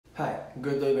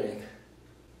Good evening.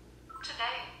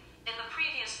 Today, in the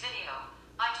previous video,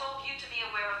 I told you to be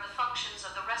aware of the functions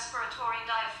of the respiratory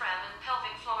diaphragm and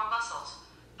pelvic floor muscles,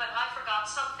 but I forgot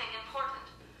something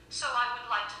important, so I would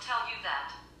like to tell you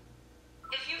that.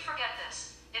 If you forget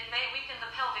this, it may weaken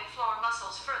the pelvic floor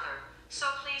muscles further, so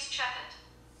please check it.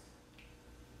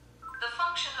 The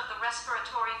function of the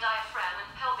respiratory diaphragm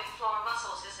and pelvic floor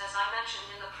muscles is as I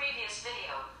mentioned in the previous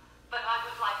video, but I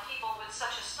would like people with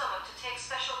such a stomach to take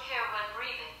special care when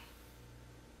breathing.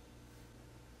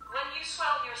 When you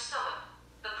swell your stomach,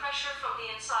 the pressure from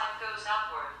the inside goes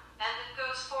outward, and it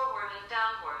goes forward and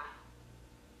downward.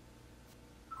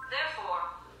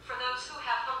 Therefore, for those who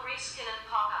have hungry skin and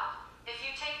pop out, if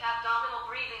you take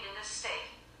abdominal breathing in this state,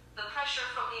 the pressure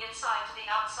from the inside to the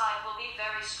outside will be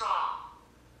very strong.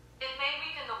 It may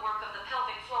weaken the work of the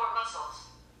pelvic floor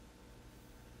muscles.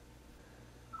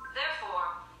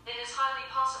 Therefore, it is highly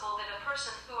possible that a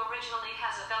person who originally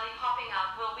has a belly popping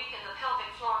out will weaken the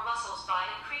pelvic floor muscles by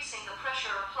increasing the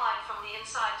pressure applied from the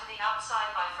inside to the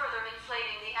outside by further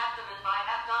inflating the abdomen by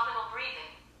abdominal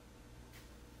breathing.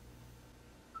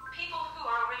 People who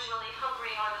are originally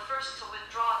hungry are the first to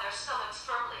withdraw their stomachs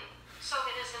firmly, so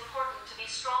it is important to be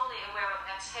strongly aware of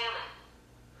exhaling.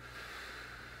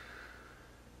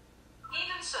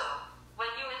 Even so, when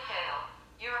you inhale,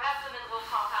 your abdomen will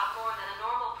pop out more than a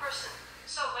normal person,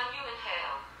 so when you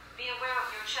inhale, be aware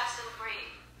of your chest and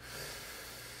breathe.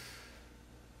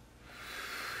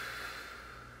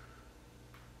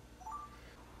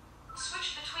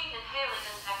 Switch between inhaling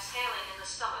and exhaling in the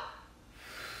stomach.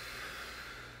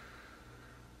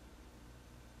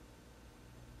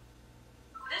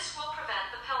 This will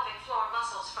prevent the pelvic floor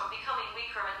muscles from becoming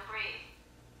weaker and breathe.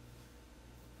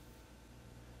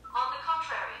 On the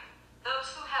contrary,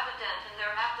 those who have a dent in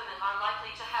their abdomen are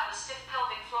likely to have a stiff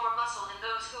pelvic floor muscle in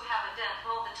those who have a dent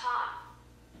all the time.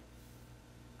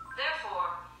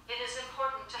 Therefore, it is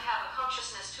important to have a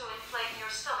consciousness to inflate your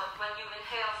stomach when you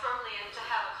inhale firmly and to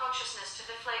have a consciousness to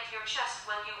deflate your chest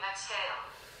when you exhale.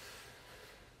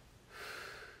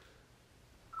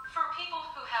 For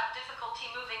people who have difficulty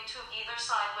moving to either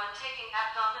side when taking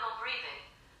abdominal breathing,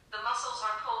 the muscles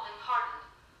are pulled and hardened,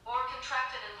 or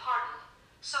contracted and hardened,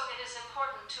 so it is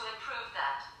important to improve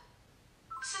that.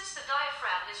 Since the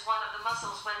diaphragm is one of the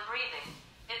muscles when breathing,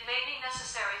 it may be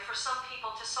necessary for some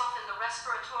people to soften the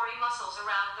respiratory muscles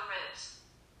around the ribs.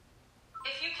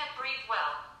 If you can breathe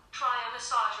well, try a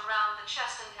massage around the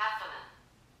chest and abdomen.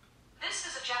 This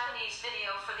is a Japanese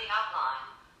video for the outline,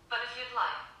 but if you'd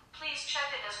like, please check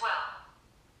it as well.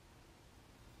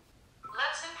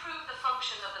 Let's improve the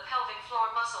function of the pelvic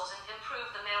floor muscles and improve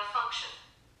the male function.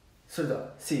 是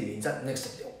的 ，see you in the next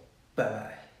video，拜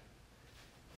拜。